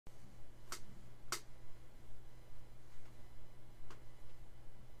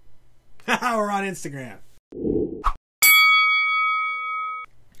We're on Instagram.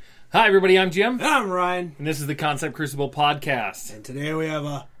 Hi, everybody. I'm Jim. And I'm Ryan. And this is the Concept Crucible podcast. And today we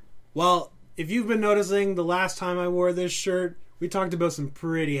have well, if you've been noticing, the last time I wore this shirt, we talked about some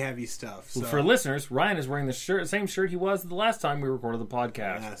pretty heavy stuff. So. For listeners, Ryan is wearing the same shirt he was the last time we recorded the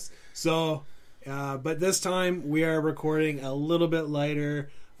podcast. Yes. So, but this time we are recording a little bit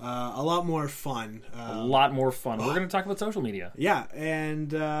lighter, a lot more fun. A lot more fun. We're going to talk about social media. Yeah,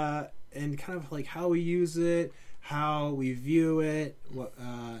 and kind of like how we use it, how we view it,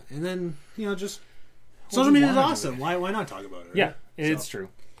 and then, just social media is awesome. Why not talk about it? Right? Yeah, it's true.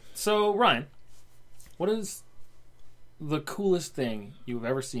 So, Ryan, what is the coolest thing you've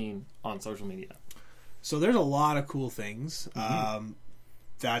ever seen on social media? So there's a lot of cool things. Mm-hmm.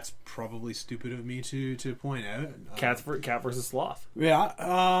 That's probably stupid of me to point out. Cat versus sloth. Yeah.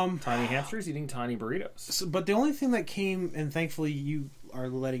 Tiny hamsters eating tiny burritos. But the only thing that came, and thankfully you are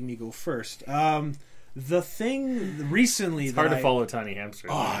letting me go first. The thing recently it's hard to follow tiny hamsters.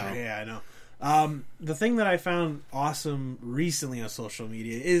 Oh, yeah, I know. The thing that I found awesome recently on social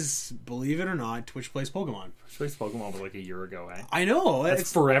media is, believe it or not, Twitch plays Pokemon. Twitch plays Pokemon was like a year ago, eh? I know.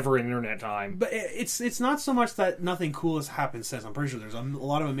 It's forever internet time. But it's not so much that nothing cool has happened since. I'm pretty sure there's a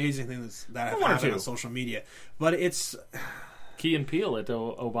lot of amazing things that have happened on social media. But it's... Key and Peele at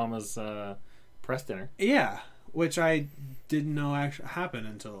Obama's press dinner. Yeah. Which I didn't know actually happened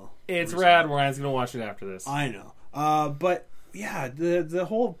until... It's rad. Ryan's going to watch it after this. I know. But, yeah, the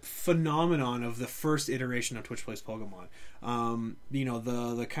whole phenomenon of the first iteration of Twitch Plays Pokemon,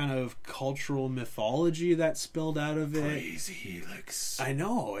 the kind of cultural mythology that spilled out of it. Crazy Helix. I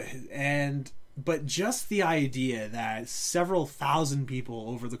know. But just the idea that several thousand people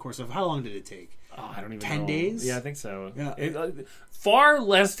over the course of... How long did it take? Oh, I don't even know. 10 days? Yeah, I think so. Yeah. Far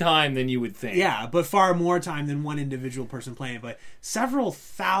less time than you would think. Yeah, but far more time than one individual person playing. But several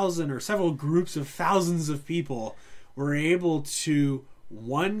thousand or several groups of thousands of people were able to,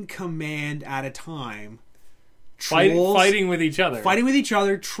 one command at a time, fighting with each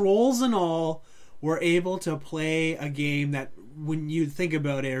other. Trolls and all, were able to play a game that, when you think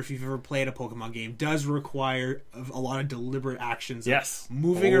about it, or if you've ever played a Pokemon game, does require a lot of deliberate actions. Yes.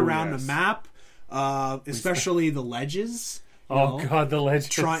 Moving around the map, especially the ledges. God, the ledges!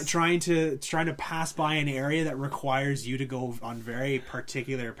 Trying to pass by an area that requires you to go on very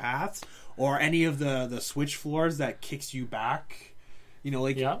particular paths, or any of the switch floors that kicks you back.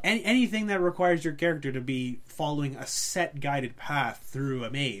 Anything that requires your character to be following a set guided path through a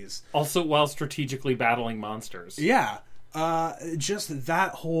maze. Also, while strategically battling monsters. Yeah. Just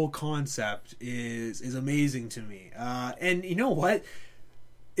that whole concept is amazing to me. And you know what?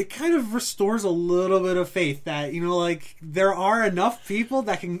 It kind of restores a little bit of faith that, there are enough people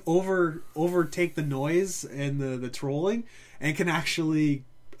that can overtake the noise and the trolling and can actually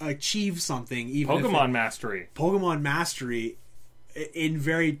achieve something. Even Pokemon mastery in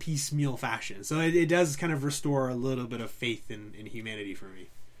very piecemeal fashion. So it does kind of restore a little bit of faith in humanity for me.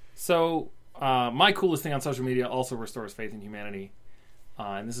 So my coolest thing on social media also restores faith in humanity.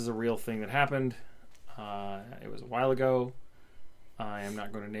 And this is a real thing that happened. It was a while ago. I am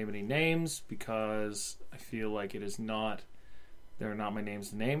not going to name any names because I feel like they're not my names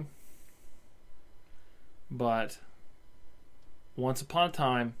to name. But once upon a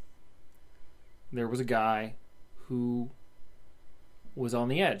time, there was a guy who was on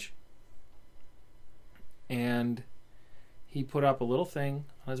the edge. And he put up a little thing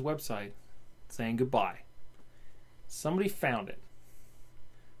on his website saying goodbye. Somebody found it.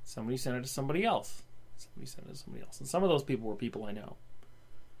 Somebody sent it to somebody else. And some of those people were people I know.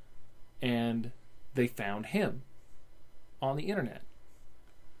 And they found him on the internet.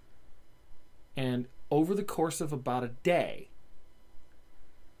 And over the course of about a day,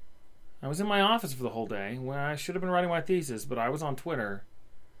 I was in my office for the whole day when I should have been writing my thesis, but I was on Twitter.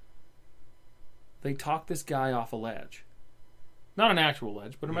 They talked this guy off a ledge. Not an actual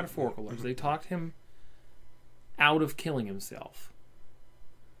ledge, but a metaphorical ledge. They talked him out of killing himself.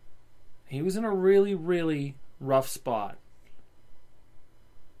 He was in a really, really rough spot.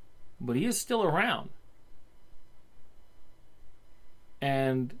 But he is still around.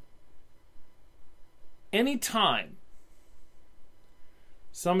 And anytime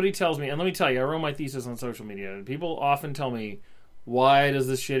somebody tells me, and let me tell you, I wrote my thesis on social media. People often tell me, why does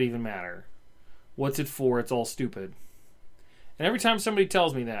this shit even matter? What's it for? It's all stupid. And every time somebody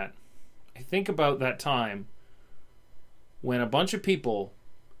tells me that, I think about that time when a bunch of people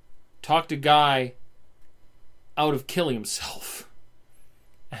talked a guy out of killing himself.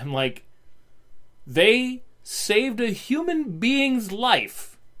 And they saved a human being's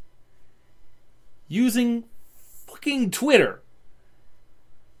life using fucking Twitter.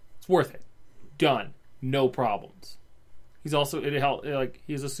 It's worth it. Done. No problems. He's also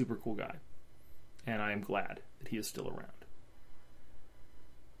he's a super cool guy, and I am glad that he is still around.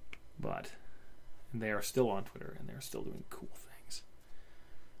 But they are still on Twitter, and they're still doing cool things.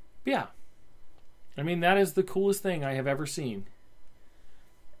 But yeah, I mean, that is the coolest thing I have ever seen,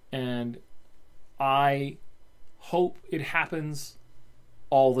 and I hope it happens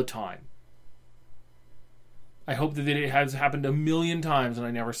all the time. I hope that it has happened a million times and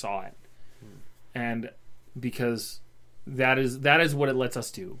I never saw it. And because that is what it lets us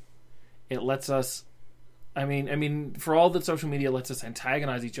do. It lets us, I mean, for all that social media lets us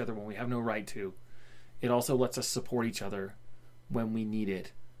antagonize each other when we have no right to, it also lets us support each other when we need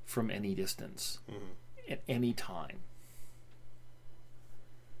it from any distance, at any time.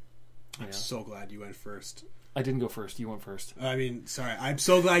 I'm so glad you went first. I didn't go first. You went first. I mean, sorry. I'm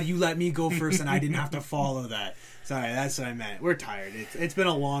so glad you let me go first and I didn't have to follow that. Sorry, that's what I meant. We're tired. It's been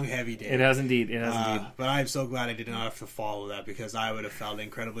a long, heavy day. It has indeed. But I'm so glad I did not have to follow that because I would have felt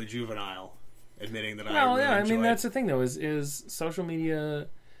incredibly juvenile admitting that I mean, that's the thing, though, is social media...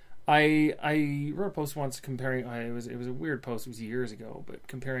 I wrote a post once comparing... it was a weird post. It was years ago, but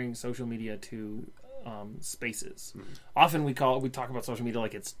comparing social media to... spaces. Often we talk about social media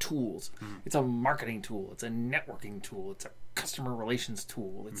like it's tools. It's a marketing tool. It's a networking tool. It's a customer relations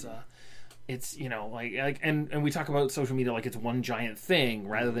tool. It's and we talk about social media like it's one giant thing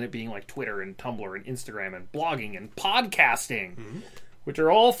rather than it being like Twitter and Tumblr and Instagram and blogging and podcasting, which are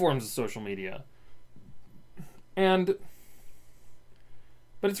all forms of social media. But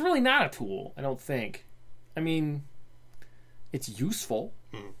it's really not a tool, I don't think. I mean, it's useful.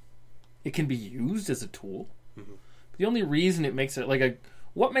 It can be used as a tool. But the only reason it makes it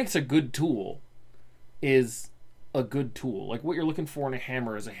what makes a good tool is a good tool. Like what you're looking for in a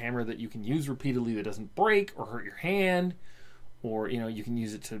hammer is a hammer that you can use repeatedly that doesn't break or hurt your hand, or you can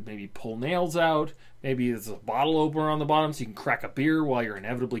use it to maybe pull nails out. Maybe there's a bottle opener on the bottom so you can crack a beer while you're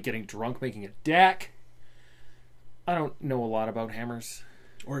inevitably getting drunk making a deck. I don't know a lot about hammers.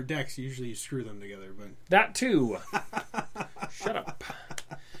 Or decks. Usually you screw them together, but that too. Shut up.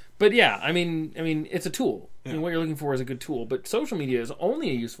 But yeah, I mean, it's a tool. Yeah. I mean, what you're looking for is a good tool. But social media is only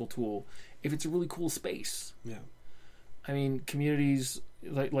a useful tool if it's a really cool space. Yeah. I mean, communities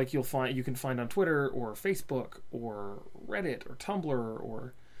like you can find on Twitter or Facebook or Reddit or Tumblr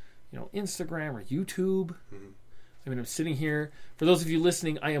or Instagram or YouTube. I mean, I'm sitting here. For those of you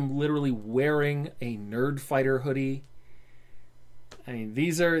listening, I am literally wearing a Nerd Fighter hoodie. I mean, they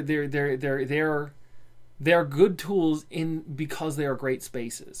are good tools because they are great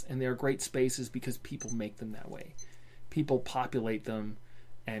spaces, and they are great spaces because people make them that way. People populate them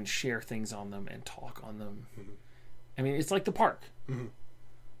and share things on them and talk on them. I mean, it's like the park.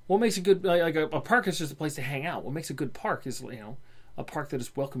 What makes a good a park is just a place to hang out. What makes a good park is a park that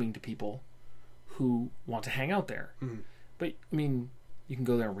is welcoming to people who want to hang out there. But I mean, you can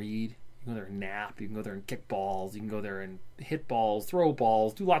go there and read. You can go there and nap. You can go there and kick balls. You can go there and hit balls, throw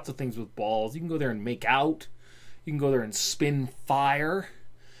balls, do lots of things with balls. You can go there and make out. You can go there and spin fire.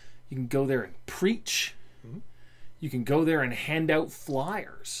 You can go there and preach. You can go there and hand out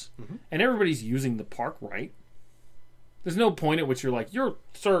flyers. And everybody's using the park right. There's no point at which you're like, you're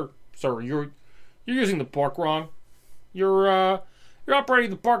using the park wrong. You're operating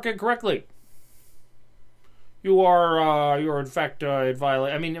the park incorrectly. You are in fact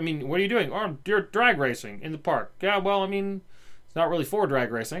violate. I mean, what are you doing? Oh, you're drag racing in the park. Yeah, well, I mean, it's not really for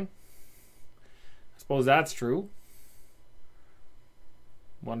drag racing. I suppose that's true.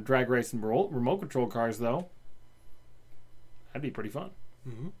 Want to drag race in remote control cars, though? That'd be pretty fun.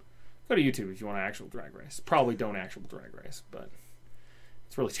 Go to YouTube if you want to actual drag race. Probably don't actual drag race, but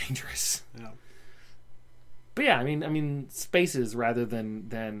it's really dangerous. Yeah. But yeah, I mean, spaces rather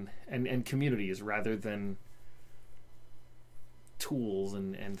than and communities rather than tools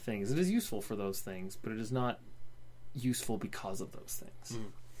and things. It is useful for those things, but it is not useful because of those things.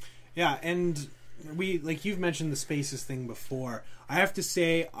 Yeah, and you've mentioned the spaces thing before. I have to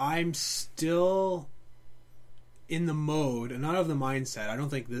say I'm still in the mode, and not of the mindset. I don't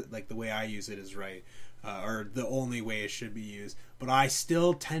think that the way I use it is right, or the only way it should be used. But I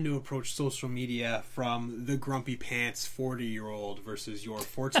still tend to approach social media from the grumpy pants 40-year-old versus your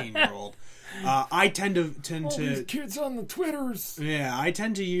 14-year-old. I tend to these kids on the Twitters. Yeah, I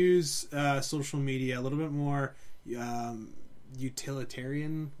tend to use social media a little bit more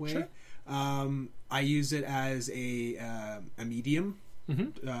utilitarian way. Sure. I use it as a medium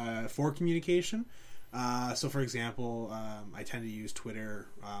for communication. So, for example, I tend to use Twitter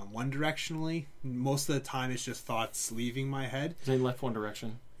one directionally. Most of the time, it's just thoughts leaving my head. They left one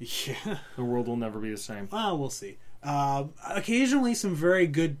direction. Yeah, the world will never be the same. Well, we'll see. Occasionally, some very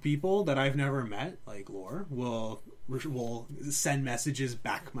good people that I've never met, like Lore, will send messages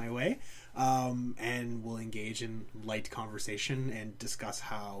back my way, and we'll engage in light conversation and discuss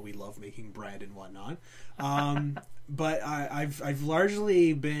how we love making bread and whatnot. But I've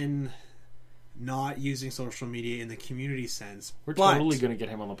largely been not using social media in the community sense. We're totally going to get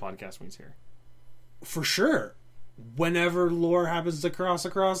him on the podcast when he's here. For sure. Whenever Lore happens to cross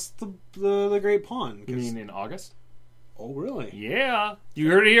across the Great Pond. You mean in August? Oh, really? Yeah.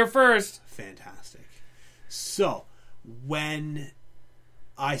 You heard it here first. Fantastic. So, when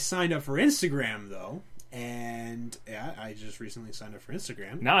I signed up for Instagram, though, and yeah, I just recently signed up for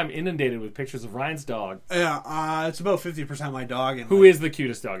Instagram. Now I'm inundated with pictures of Ryan's dog. Yeah, it's about 50% my dog. And Who is the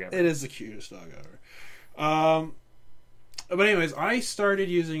cutest dog ever? It is the cutest dog ever. But anyways, I started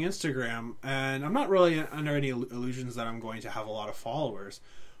using Instagram, and I'm not really under any illusions that I'm going to have a lot of followers,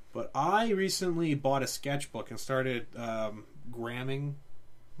 but I recently bought a sketchbook and started gramming.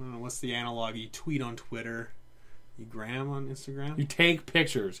 I don't know, what's the analog? You tweet on Twitter. You gram on Instagram? You take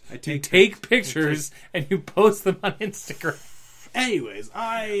pictures. I take pictures and you post them on Instagram. Anyways,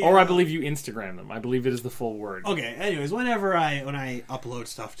 I believe you Instagram them. I believe it is the full word. Okay, anyways, when I upload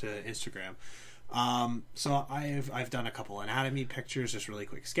stuff to Instagram, so I've done a couple anatomy pictures, just really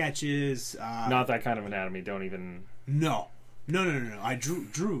quick sketches. Not that kind of anatomy. Don't even. No. I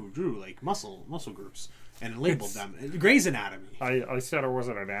drew like muscle groups and labeled them. Grey's Anatomy. I said it was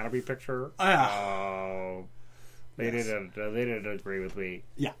an anatomy picture. They didn't agree with me.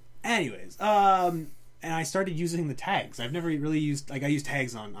 Yeah. Anyways, and I started using the tags. I've never really used, I use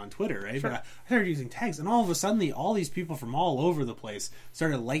tags on Twitter, right? Sure. But I started using tags, and all of a sudden, all these people from all over the place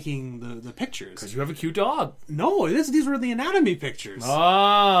started liking the pictures. Because you have a cute dog. No, these were the anatomy pictures.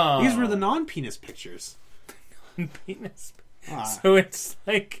 Oh. These were the non-penis pictures. Non-penis. So it's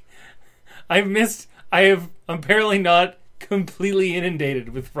like, I have apparently not completely inundated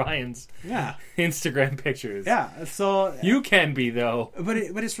with Ryan's Instagram pictures. Yeah, so you can be though. But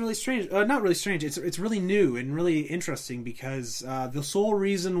it's really strange. Not really strange. It's really new and really interesting because the sole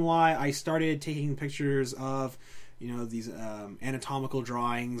reason why I started taking pictures of these anatomical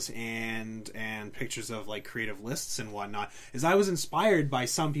drawings and pictures of like creative lists and whatnot is I was inspired by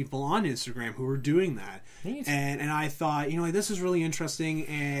some people on Instagram who were doing that. Neat. And I thought this is really interesting,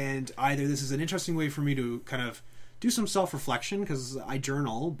 and either this is an interesting way for me to kind of do some self-reflection because I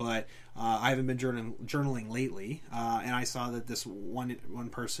journal, but I haven't been journaling lately. And I saw that this one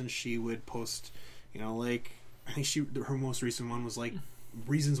person, she would post, like I think her most recent one was like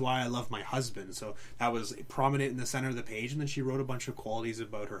reasons why I love my husband. So that was prominent in the center of the page, and then she wrote a bunch of qualities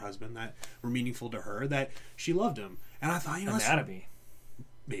about her husband that were meaningful to her, that she loved him. And I thought, anatomy.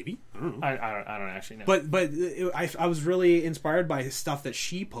 Maybe, I don't know. I don't actually know. But I was really inspired by stuff that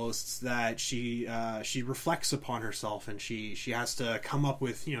she posts, that she reflects upon herself, and she has to come up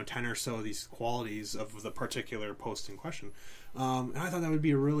with 10 or so of these qualities of the particular post in question. And I thought that would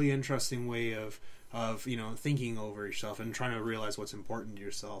be a really interesting way of thinking over yourself and trying to realize what's important to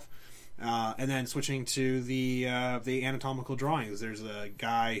yourself. And then switching to the anatomical drawings. There's a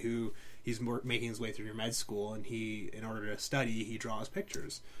guy who he's making his way through med school, and in order to study, he draws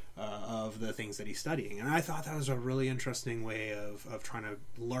pictures of the things that he's studying. And I thought that was a really interesting way of trying to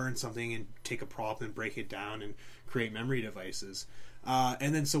learn something and take a problem and break it down and create memory devices.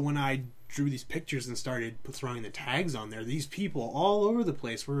 And then so when I drew these pictures and started throwing the tags on there, these people all over the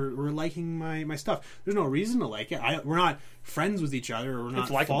place were liking my stuff. There's no reason to like it. We're not friends with each other, or we're not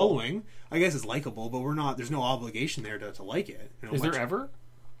following. I guess it's likable, but we're not. There's no obligation there to like it. Is there ever?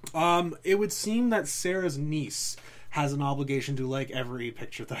 It would seem that Sarah's niece has an obligation to like every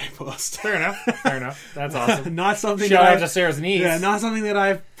picture that I post. Fair enough. That's awesome. Not something Shout out to Sarah's niece. Yeah, not something that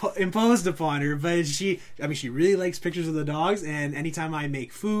I've imposed upon her, but she really likes pictures of the dogs, and anytime I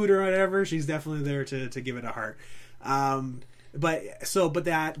make food or whatever, she's definitely there to give it a heart. But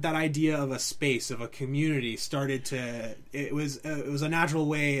that idea of a space, of a community, started to, it was a natural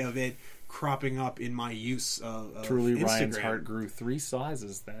way of it cropping up in my use of Truly, Instagram. Ryan's heart grew 3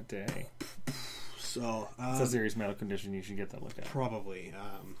 sizes that day. So it's a serious medical condition. You should get that looked at. Probably.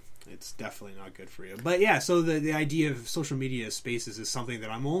 It's definitely not good for you. But yeah, so the idea of social media spaces is something that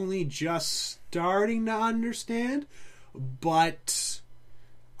I'm only just starting to understand, but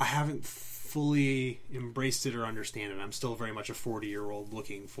I haven't fully embraced it or understand it. I'm still very much a 40-year-old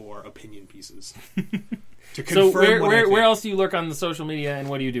looking for opinion pieces. To confirm where else do you lurk on the social media, and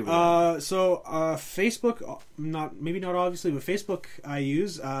what do you do with it? Facebook, maybe not obviously, but Facebook I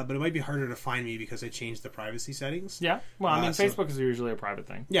use, but it might be harder to find me because I changed the privacy settings. Yeah, well, Facebook is usually a private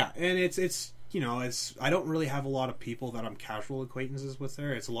thing. Yeah, and it's I don't really have a lot of people that I'm casual acquaintances with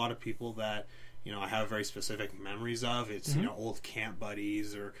there. It's a lot of people that I have very specific memories of. It's, old camp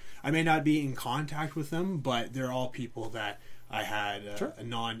buddies, or I may not be in contact with them, but they're all people that I had a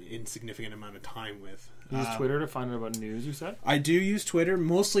non-insignificant amount of time with. You use Twitter to find out about news, you said? I do use Twitter,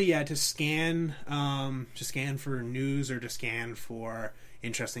 mostly, to scan for news or to scan for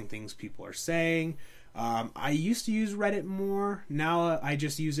interesting things people are saying. I used to use Reddit more. Now I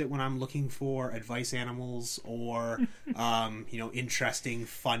just use it when I'm looking for advice animals or, interesting,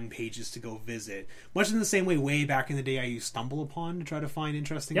 fun pages to go visit. Much in the same way back in the day I used StumbleUpon to try to find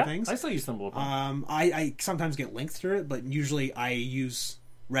interesting things. I still use StumbleUpon. I sometimes get linked through it, but usually I use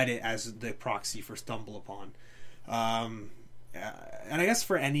Reddit as the proxy for StumbleUpon. And I guess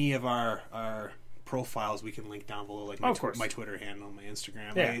for any of our profiles we can link down below, like my Twitter handle, my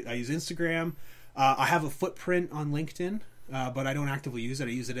Instagram. Yeah. I use Instagram. I have a footprint on LinkedIn, but I don't actively use it.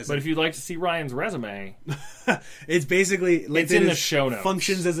 I use it as But if you'd like to see Ryan's resume... it's basically... LinkedIn it's in the show notes.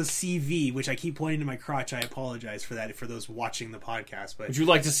 Functions as a CV, which I keep pointing to my crotch. I apologize for that for those watching the podcast. But would you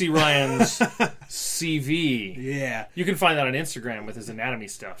like to see Ryan's CV? Yeah. You can find that on Instagram with his anatomy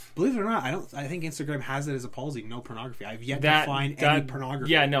stuff. Believe it or not, I think Instagram has it as a policy, no pornography. I've yet to find any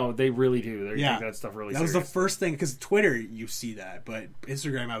pornography. Yeah, no, they really do. They take that stuff really serious. That was the first thing, because Twitter, you see that, but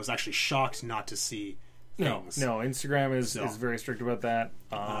Instagram, I was actually shocked not to see things. No, Instagram is very strict about that.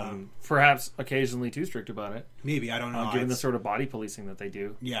 Perhaps occasionally too strict about it. Maybe, I don't know. Given the sort of body policing that they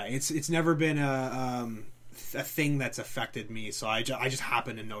do. Yeah, it's never been a thing that's affected me, so I just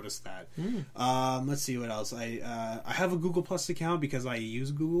happen to notice that. Let's see what else. I have a Google Plus account because I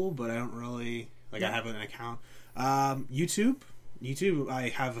use Google, but I don't really I have an account. YouTube, I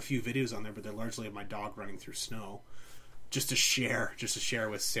have a few videos on there, but they're largely of my dog running through snow, just to share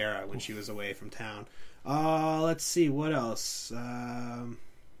with Sarah when she was away from town. Let's see what else.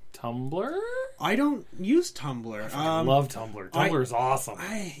 Tumblr? I don't use Tumblr. I love Tumblr. Tumblr is awesome.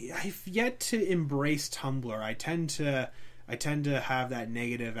 I've yet to embrace Tumblr. I tend to have that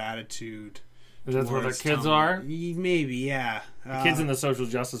negative attitude. Is that where the kids are? Maybe, yeah. The kids in the social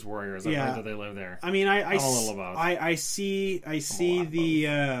justice warriors. I've heard that they live there. I mean, I'm a little about. I see the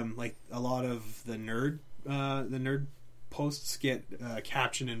a lot of the nerd posts get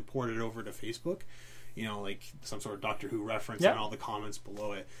captioned and ported over to Facebook. Like some sort of Doctor Who reference and all the comments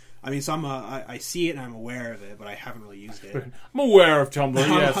below it. I mean, so I see it and I'm aware of it, but I haven't really used it. I'm aware of Tumblr,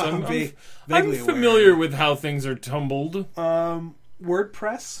 yes. I'm familiar with how things are tumbled.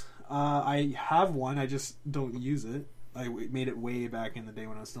 WordPress. I have one. I just don't use it. I made it way back in the day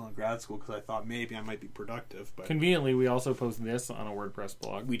when I was still in grad school because I thought maybe I might be productive. But conveniently, we also post this on a WordPress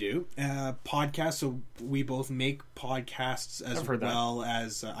blog. We do. Podcasts, so we both make podcasts as well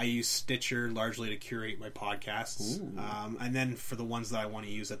as I use Stitcher largely to curate my podcasts. And then for the ones that I want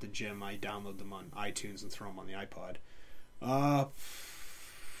to use at the gym, I download them on iTunes and throw them on the iPod. Wow.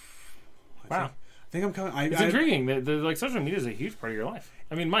 I think I'm coming. It's intriguing. Like social media is a huge part of your life.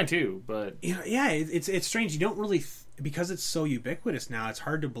 I mean, mine too. But it's strange. You don't really because it's so ubiquitous now. It's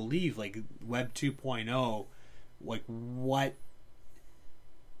hard to believe like Web 2.0, like what,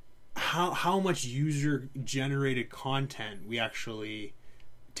 how much user generated content we actually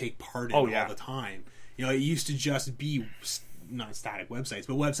take part in all the time. It used to just be not static websites,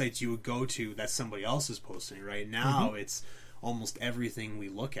 but websites you would go to that somebody else is posting. Right now, it's almost everything we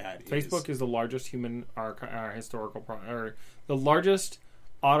look at. Facebook is the largest human historical or the largest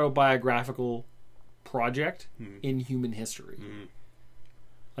autobiographical project in human history.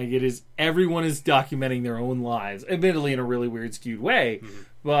 Like it is, everyone is documenting their own lives, admittedly in a really weird, skewed way,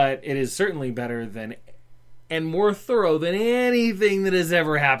 but it is certainly better than and more thorough than anything that has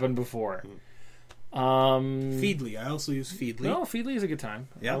ever happened before. Feedly. I also use Feedly. No, Feedly is a good time.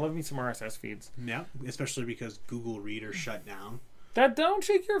 Yeah. I love me some RSS feeds. Yeah, especially because Google Reader shut down. Don't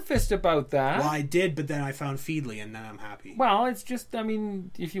shake your fist about that. Well, I did, but then I found Feedly, and then I'm happy. Well, it's just, I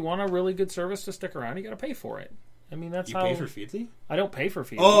mean, if you want a really good service to stick around, you got to pay for it. I mean, that's how... You pay for Feedly? I don't pay for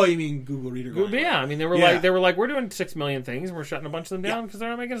Feedly. Oh, you mean Google Reader? Yeah, I mean, they were like, we're doing 6 million things, and we're shutting a bunch of them down because they're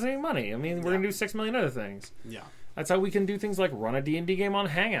not making us any money. I mean, we're going to do 6 million other things. Yeah. That's how we can do things like run a D&D game on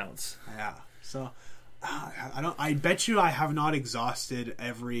Hangouts. Yeah. So, I bet you I have not exhausted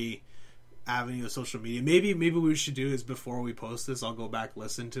every avenue of social media. Maybe what we should do is before we post this, I'll go back,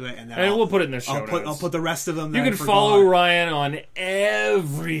 listen to it, and then we'll put it in the show notes. I'll put the rest of them. You can follow Ryan on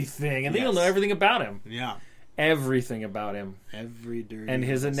everything, and then you'll know everything about him. Yeah, everything about him, every dirty and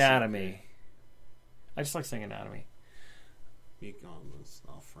his anatomy. I just like saying anatomy.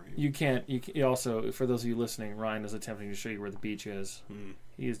 You can't. You also, for those of you listening, Ryan is attempting to show you where the beach is.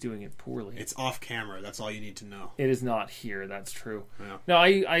 He is doing it poorly. It's off camera. That's all you need to know. It is not here. That's true. Yeah. No,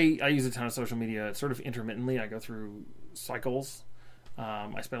 I use a ton of social media sort of intermittently. I go through cycles.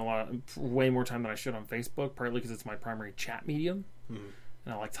 I spend way more time than I should on Facebook, partly because it's my primary chat medium,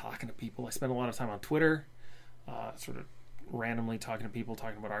 and I like talking to people. I spend a lot of time on Twitter, sort of randomly talking to people,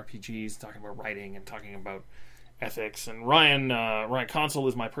 talking about RPGs, talking about writing, and talking about ethics. And Ryan Consul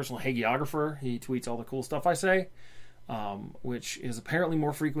is my personal hagiographer. He tweets all the cool stuff I say, which is apparently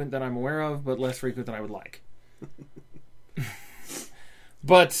more frequent than I'm aware of, but less frequent than I would like.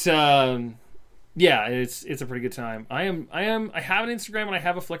 But yeah, it's a pretty good time. I have an Instagram and I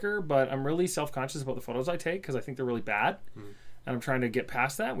have a Flickr, but I'm really self-conscious about the photos I take because I think they're really bad, and I'm trying to get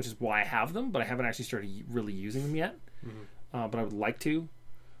past that, which is why I have them, but I haven't actually started really using them yet. But I would like to.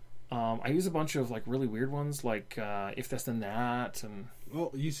 I use a bunch of like really weird ones, like If This Then That, and well,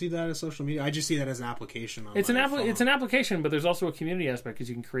 you see that as social media. I just see that as an application. It's an application, but there's also a community aspect because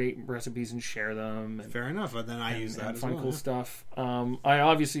you can create recipes and share them. And, fair enough. But then I use that and as find well, cool stuff. I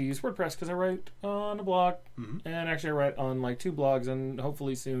obviously use WordPress because I write on a blog, and actually I write on like 2 blogs, and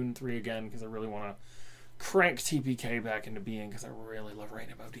hopefully soon 3 again because I really want to crank TPK back into being because I really love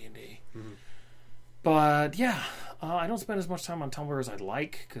writing about D&D. But yeah, I don't spend as much time on Tumblr as I'd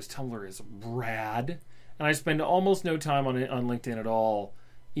like because Tumblr is rad, and I spend almost no time on LinkedIn at all,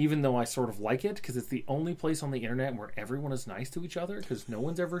 even though I sort of like it because it's the only place on the internet where everyone is nice to each other because no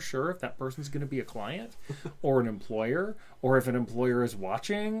one's ever sure if that person's going to be a client or an employer or if an employer is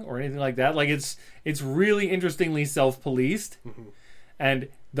watching or anything like that. Like it's really interestingly self-policed. And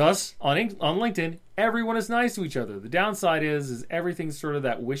thus, on LinkedIn, everyone is nice to each other. The downside is everything's sort of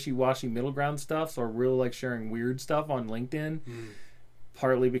that wishy-washy middle ground stuff, so I really like sharing weird stuff on LinkedIn.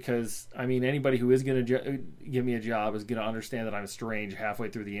 Partly because, I mean, anybody who is going to give me a job is going to understand that I'm strange halfway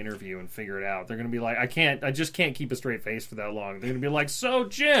through the interview and figure it out. They're going to be like, I just can't keep a straight face for that long. They're going to be like, so,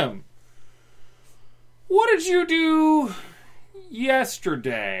 Jim, what did you do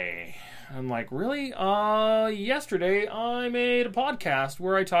yesterday? I'm like, really? Yesterday I made a podcast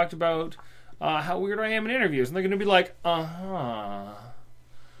where I talked about how weird I am in interviews. And they're going to be like, uh-huh.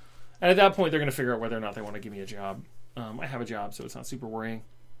 And at that point, they're going to figure out whether or not they want to give me a job. I have a job, so it's not super worrying.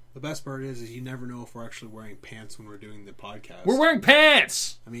 The best part is you never know if we're actually wearing pants when we're doing the podcast. We're wearing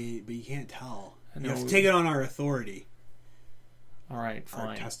pants! I mean, but you can't tell. You have to take it on our authority. All right, fine.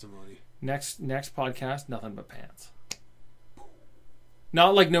 Our testimony. Next podcast, nothing but pants.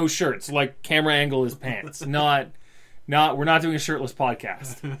 Not like no shirts, like camera angle is pants. Not we're not doing a shirtless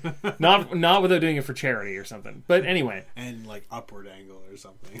podcast. not without doing it for charity or something. But anyway. And like upward angle or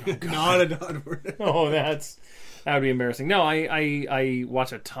something. Oh, not an downward. Oh, that would be embarrassing. No, I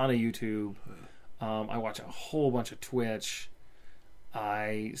watch a ton of YouTube. I watch a whole bunch of Twitch.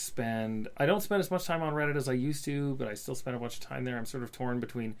 I don't spend as much time on Reddit as I used to, but I still spend a bunch of time there. I'm sort of torn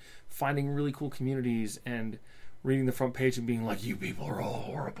between finding really cool communities and reading the front page and being like, you people are all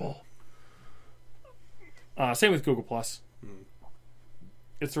horrible. Same with Google Plus.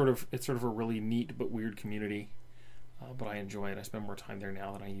 It's sort of a really neat but weird community, but I enjoy it. I spend more time there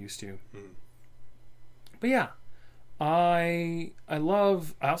now than I used to. But yeah, I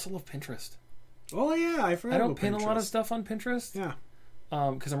also love Pinterest. Oh yeah, I forgot. I don't pin a lot of stuff on Pinterest. Yeah,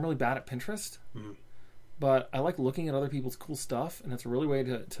 because I'm really bad at Pinterest. But I like looking at other people's cool stuff, and it's a really way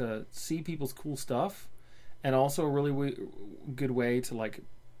to see people's cool stuff. And also a really good way to like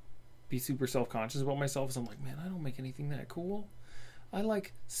be super self-conscious about myself is I'm like, man, I don't make anything that cool. I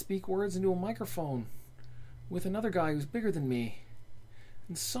like speak words into a microphone with another guy who's bigger than me.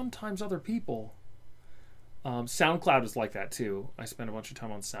 And sometimes other people. SoundCloud is like that too. I spend a bunch of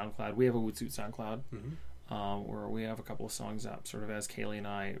time on SoundCloud. We have a Wootsuit SoundCloud where we have a couple of songs up sort of as Kaylee and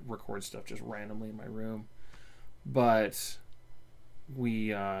I record stuff just randomly in my room. But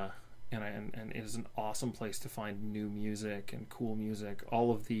we... And it is an awesome place to find new music and cool music.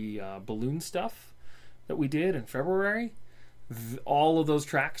 All of the balloon stuff that we did in February, all of those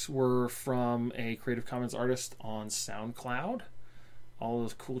tracks were from a Creative Commons artist on SoundCloud. All of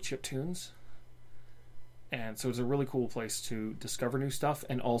those cool chip tunes. And so it's a really cool place to discover new stuff.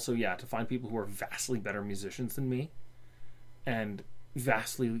 And also, yeah, to find people who are vastly better musicians than me. And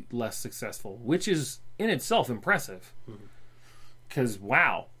vastly less successful. Which is, in itself, impressive. Because,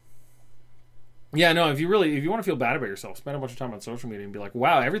 wow. Yeah, no, if you want to feel bad about yourself, spend a bunch of time on social media and be like,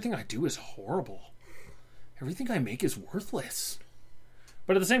 wow, everything I do is horrible. Everything I make is worthless.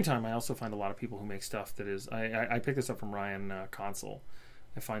 But at the same time, I also find a lot of people who make stuff that is... I picked this up from Ryan Consul.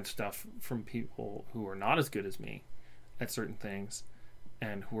 I find stuff from people who are not as good as me at certain things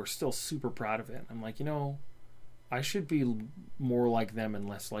and who are still super proud of it. I'm like, I should be more like them and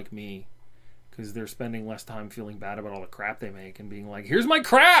less like me. Because they're spending less time feeling bad about all the crap they make and being like, here's my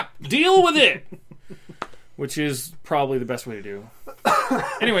crap! Deal with it! Which is probably the best way to do.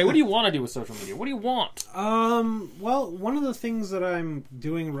 Anyway, what do you want to do with social media? What do you want? Well, one of the things that I'm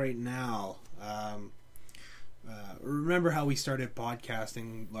doing right now, remember how we started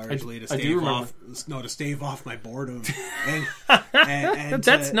podcasting largely to stave off my boredom. And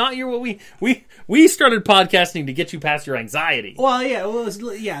That's not your what we started podcasting to get you past your anxiety. Well, yeah,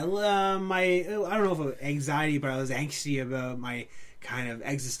 my I don't know if it was anxiety, but I was angsty about my kind of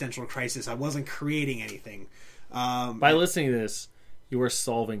existential crisis. I wasn't creating anything. By listening to this, you are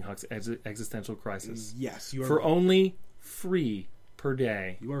solving existential crisis. Yes, you are for only $3 per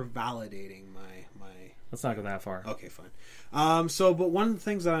day. You are validating my. Let's not go that far. Okay, fine. But one of the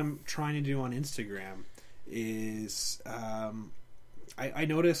things that I'm trying to do on Instagram is I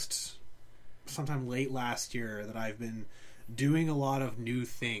noticed sometime late last year that I've been doing a lot of new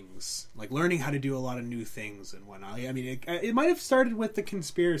things, like learning how to do a lot of new things and whatnot. I mean, it might have started with the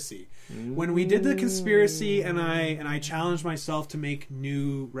conspiracy. When we did the conspiracy, and I challenged myself to make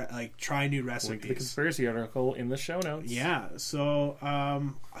try new recipes. Link to the conspiracy article in the show notes. Yeah, so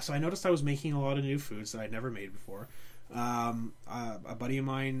I noticed I was making a lot of new foods that I'd never made before. A buddy of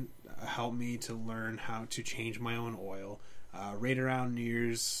mine helped me to learn how to change my own oil. Right around New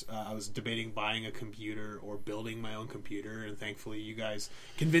Year's, I was debating buying a computer or building my own computer, and thankfully you guys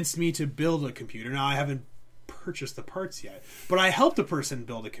convinced me to build a computer. Now, I haven't purchased the parts yet, but I helped a person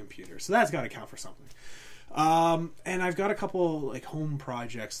build a computer, so that's got to count for something. And I've got a couple home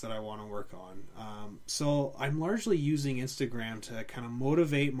projects that I want to work on. So I'm largely using Instagram to kind of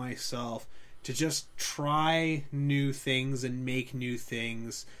motivate myself to just try new things and make new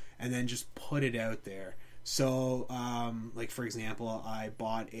things, and then just put it out there. So, for example, I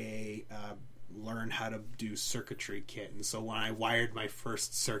bought a learn how to do circuitry kit. And so when I wired my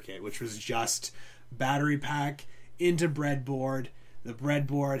first circuit, which was just battery pack into breadboard, the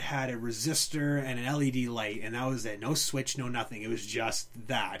breadboard had a resistor and an LED light, and that was it. No switch, no nothing. It was just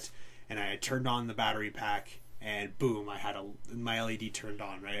that. And I turned on the battery pack, and boom, I had my LED turned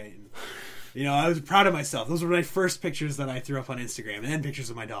on, right? And, I was proud of myself. Those were my first pictures that I threw up on Instagram, and then pictures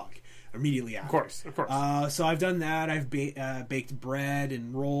of my dog. Immediately after. Of course. So I've done that. I've baked bread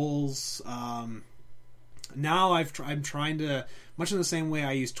and rolls. Now I'm trying to, much in the same way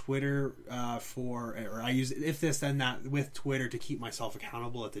I use Twitter or I use if this then that with Twitter to keep myself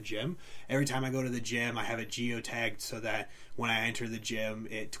accountable at the gym. Every time I go to the gym, I have it geotagged so that when I enter the gym,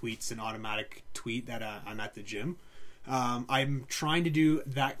 it tweets an automatic tweet that I'm at the gym. I'm trying to do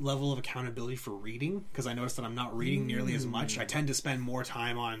that level of accountability for reading, because I noticed that I'm not reading nearly as much. I tend to spend more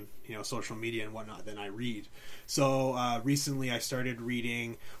time on social media and whatnot than I read. So recently I started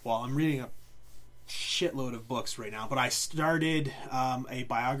reading. Well, I'm reading a shitload of books right now, but I started a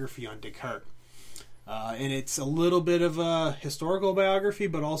biography on Descartes. And it's a little bit of a historical biography,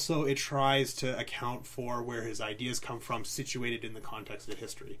 but also it tries to account for where his ideas come from, situated in the context of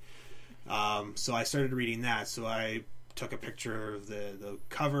history. So I started reading that. So I took a picture of the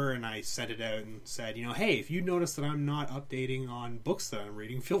cover and I sent it out and said, hey, if you notice that I'm not updating on books that I'm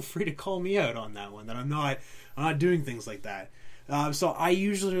reading, feel free to call me out on that one, that I'm not doing things like that. So I'm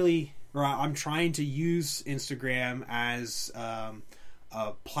trying to use Instagram as a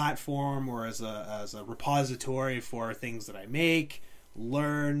platform or as a repository for things that I make,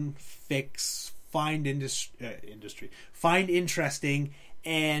 learn, fix, find interesting,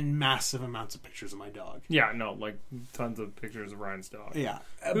 and massive amounts of pictures of my dog. Yeah, no, tons of pictures of Ryan's dog. Yeah.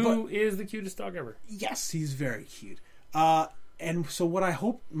 Who is the cutest dog ever. Yes, he's very cute. And so what I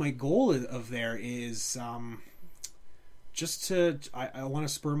hope my goal of there is I want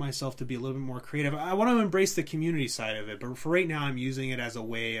to spur myself to be a little bit more creative. I want to embrace the community side of it, but for right now I'm using it as a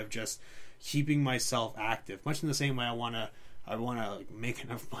way of just keeping myself active. Much in the same way I want to make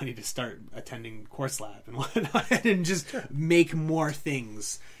enough money to start attending Course Lab and whatnot, and just make more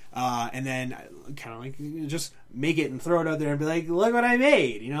things, and then kind of just make it and throw it out there and be like, look what I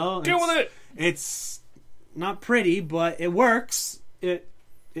made, Deal with it. It's not pretty, but it works. It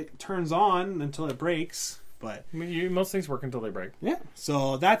turns on until it breaks. But most things work until they break. Yeah,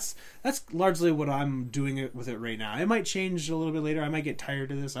 so that's largely what I'm doing with it right now. It might change a little bit later. I might get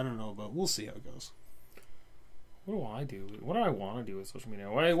tired of this. I don't know, but we'll see how it goes. What do I do? What do I want to do with social media?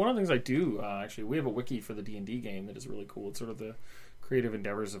 One of the things I do, actually, we have a wiki for the D&D game that is really cool. It's sort of the creative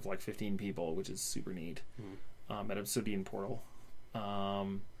endeavors of 15 people, which is super neat, at Obsidian Portal.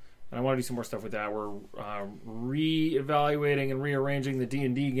 And I want to do some more stuff with that. We're re-evaluating and rearranging the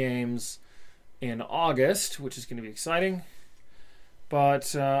D&D games in August, which is going to be exciting.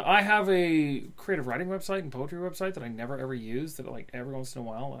 But I have a creative writing website and poetry website that I never ever use, that every once in a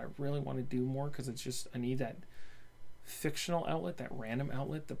while, and I really want to do more, because it's just, I need that fictional outlet, that random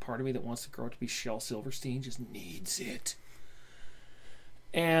outlet. The part of me that wants to grow up to be Shel Silverstein just needs it.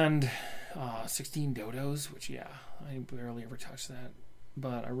 And 16 Dodos, which, yeah, I barely ever touch that.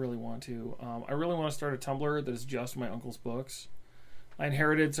 But I really want to. I really want to start a Tumblr that is just my uncle's books. I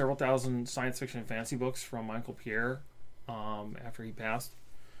inherited several thousand science fiction and fantasy books from my Uncle Pierre after he passed.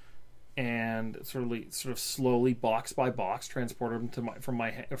 And sort of slowly, box by box, transported them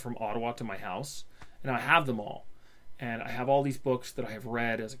from Ottawa to my house. And I have them all. And I have all these books that I have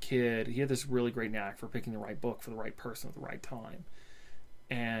read as a kid. He had this really great knack for picking the right book for the right person at the right time.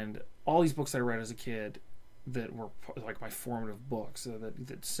 And all these books I read as a kid that were like my formative books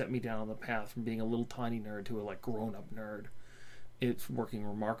that set me down on the path from being a little tiny nerd to a like grown-up nerd. It's working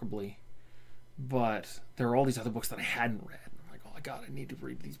remarkably. But there are all these other books that I hadn't read. I'm like, oh my God, I need to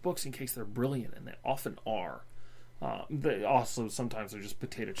read these books in case they're brilliant, and they often are. They also sometimes they're just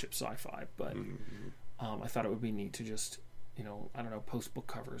potato chip sci-fi, but I thought it would be neat to just, I don't know, post book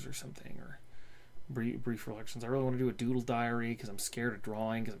covers or something, or brief reflections. I really want to do a doodle diary because I'm scared of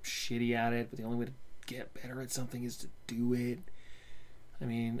drawing because I'm shitty at it, but the only way to get better at something is to do it. I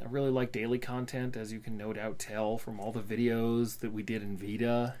mean, I really like daily content, as you can no doubt tell from all the videos that we did in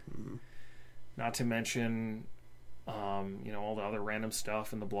Vita. Not to mention, all the other random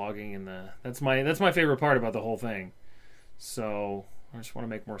stuff and the blogging and that's my favorite part about the whole thing. So I just want to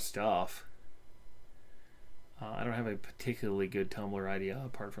make more stuff. I don't have a particularly good Tumblr idea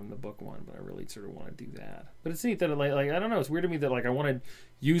apart from the book one, but I really sort of want to do that. But it's neat that like I don't know, it's weird to me that like I want to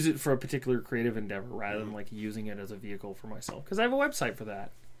use it for a particular creative endeavor rather than like using it as a vehicle for myself, because I have a website for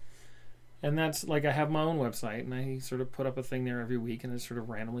that. And that's like, I have my own website and I sort of put up a thing there every week and I sort of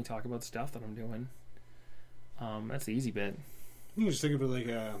randomly talk about stuff that I'm doing. That's the easy bit. You can just think of it like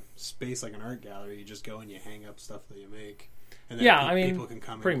a space, like an art gallery. You just go and you hang up stuff that you make, and then people can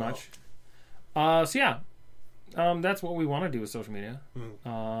come pretty and much. So yeah, that's what we want to do with social media.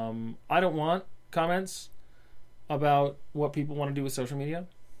 I don't want comments about what people want to do with social media.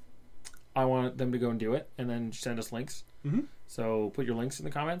 I want them to go and do it and then send us links. So put your links in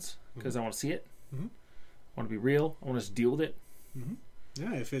the comments because I want to see it. I want to be real. I want us to deal with it.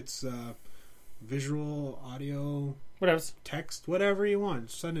 Yeah, if it's visual, audio, whatever, text, whatever you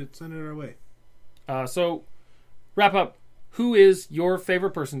want, send it our way. So wrap up. Who is your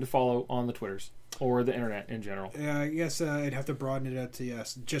favorite person to follow on the Twitters or the internet in general? Yeah, I guess I'd have to broaden it out to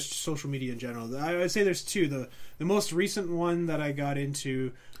just social media in general. I would say there's two. The most recent one that I got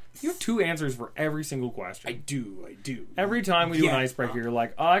into. You have two answers for every single question. I do. Every time we do an icebreaker, you're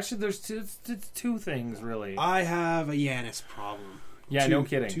like, oh, actually, there's two things, really. I have a Yanis problem. Yeah, no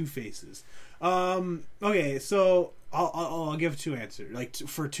kidding. Two faces. Okay, so I'll give two answers, like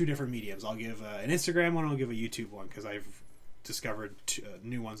for two different mediums. I'll give an Instagram one, I'll give a YouTube one, because I've discovered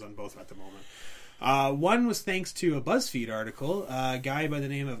new ones on both at the moment. One was thanks to a BuzzFeed article, a guy by the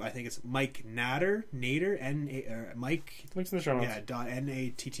name of, I think it's Mike Natter, Mike. Links in the show notes. Yeah,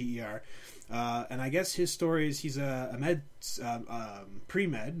 Natter. And I guess his story is he's a med,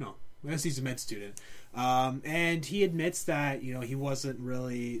 pre-med, no, I guess he's a med student. And he admits that, he wasn't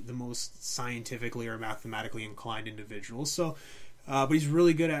really the most scientifically or mathematically inclined individual. So, but he's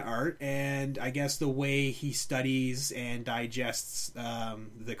really good at art, and I guess the way he studies and digests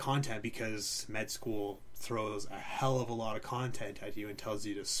the content, because med school throws a hell of a lot of content at you and tells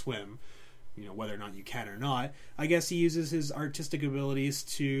you to swim, whether or not you can or not. I guess he uses his artistic abilities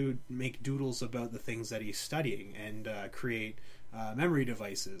to make doodles about the things that he's studying and create memory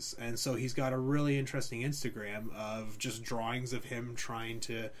devices. And so he's got a really interesting Instagram of just drawings of him trying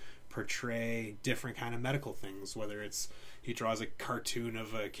to portray different kind of medical things, whether it's he draws a cartoon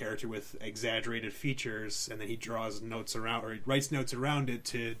of a character with exaggerated features and then he draws notes around, or he writes notes around it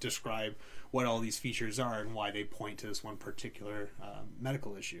to describe what all these features are and why they point to this one particular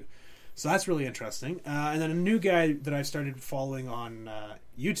medical issue. So that's really interesting. And then a new guy that I started following on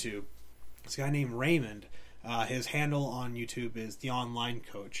YouTube, this guy named Raymond. His handle on YouTube is The Online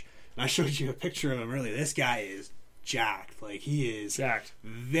Coach. And I showed you a picture of him earlier. This guy is jacked. Like, he is jacked.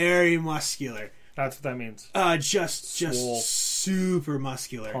 Very muscular. That's what that means. Just super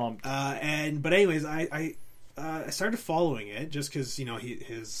muscular. Pumped. But anyways, I started following it just because,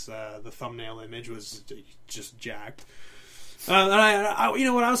 his the thumbnail image was just jacked. And I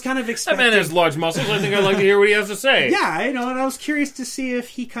was kind of expecting. That man has large muscles. I think I'd like to hear what he has to say. Yeah, and I was curious to see if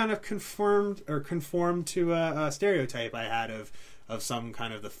he kind of conformed to a stereotype I had of some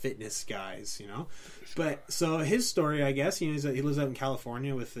kind of the fitness guys, But so his story, I guess, he lives out in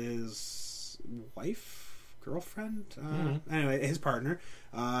California with his girlfriend, anyway, his partner,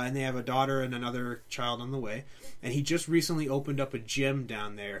 and they have a daughter and another child on the way. And he just recently opened up a gym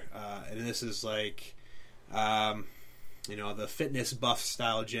down there, and this is like. the fitness buff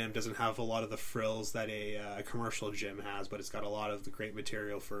style gym doesn't have a lot of the frills that a commercial gym has, but it's got a lot of the great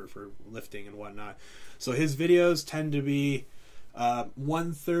material for lifting and whatnot. So his videos tend to be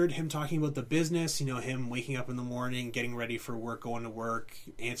 1/3 him talking about the business, him waking up in the morning, getting ready for work, going to work,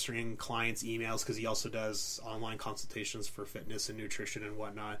 answering clients' emails, because he also does online consultations for fitness and nutrition and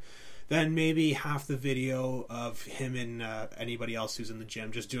whatnot. Then maybe half the video of him and anybody else who's in the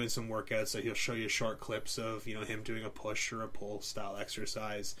gym just doing some workouts. So he'll show you short clips of him doing a push or a pull style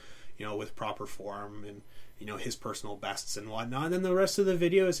exercise, with proper form and his personal bests and whatnot. And then the rest of the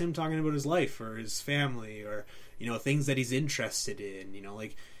video is him talking about his life or his family or things that he's interested in.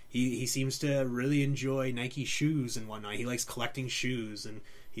 Like he seems to really enjoy Nike shoes and whatnot. He likes collecting shoes, and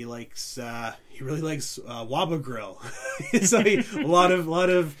he really likes Waba Grill. So a lot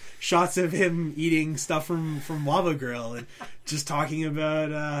of shots of him eating stuff from Waba Grill and just talking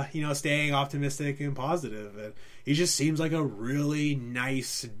about staying optimistic and positive. And he just seems like a really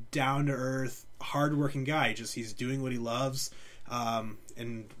nice, down to earth, hardworking guy. He's doing what he loves,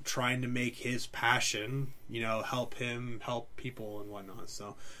 and trying to make his passion help him help people and whatnot.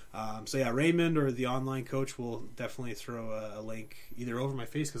 So yeah, Raymond or the online coach will definitely throw a link either over my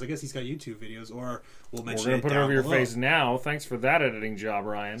face, because I guess he's got YouTube videos, or we'll mention We're it gonna put it down over your below. face now. Thanks for that editing job,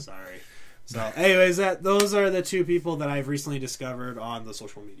 Ryan. Sorry. So anyways, those are the two people that I've recently discovered on the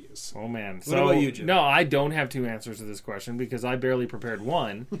social medias. Oh man. What So about you, Jim? no, I don't have two answers to this question because I barely prepared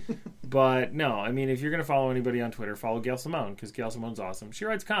one. But no, I mean, if you're gonna follow anybody on Twitter, follow Gail Simone, because Gail Simone's awesome. She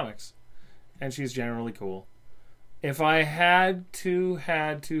writes comics, and she's generally cool. If I had to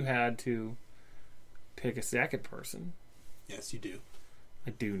pick a second person, Yes, you do. I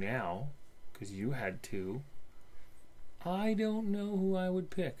do now, because you had to. I don't know who I would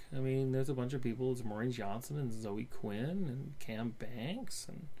pick. I mean, there's a bunch of people. There's Maureen Johnson and Zoe Quinn and Cam Banks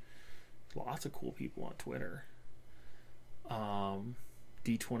and lots of cool people on Twitter.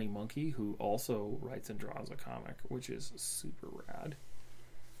 D20 Monkey, who also writes and draws a comic, which is super rad.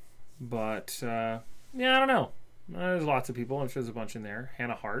 But, yeah, I don't know. There's lots of people. I'm sure there's a bunch in there.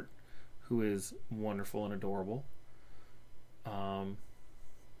 Hannah Hart, who is wonderful and adorable. I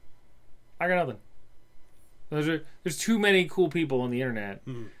got nothing. There's too many cool people on the internet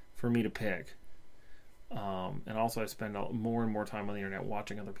for me to pick. And also I spend more and more time on the internet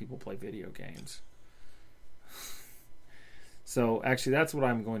watching other people play video games. So actually that's what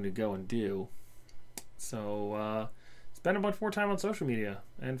I'm going to go and do. So spend a bunch more time on social media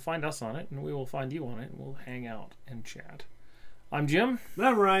and find us on it, and we will find you on it, and we'll hang out and chat. I'm Jim.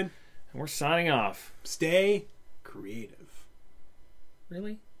 I'm Ryan. And we're signing off. Stay creative.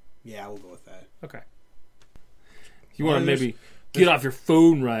 Really? Yeah, we'll go with that. Okay. You want to maybe get off your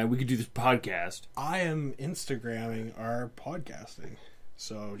phone, Ryan? We could do this podcast. I am Instagramming our podcasting,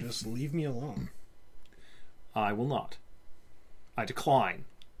 so just leave me alone. I will not. I decline.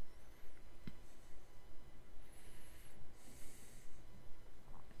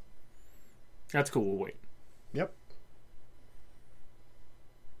 That's cool. We'll wait. Yep.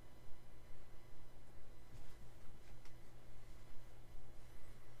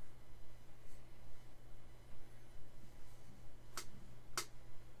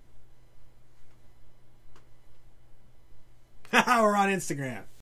 We're on Instagram.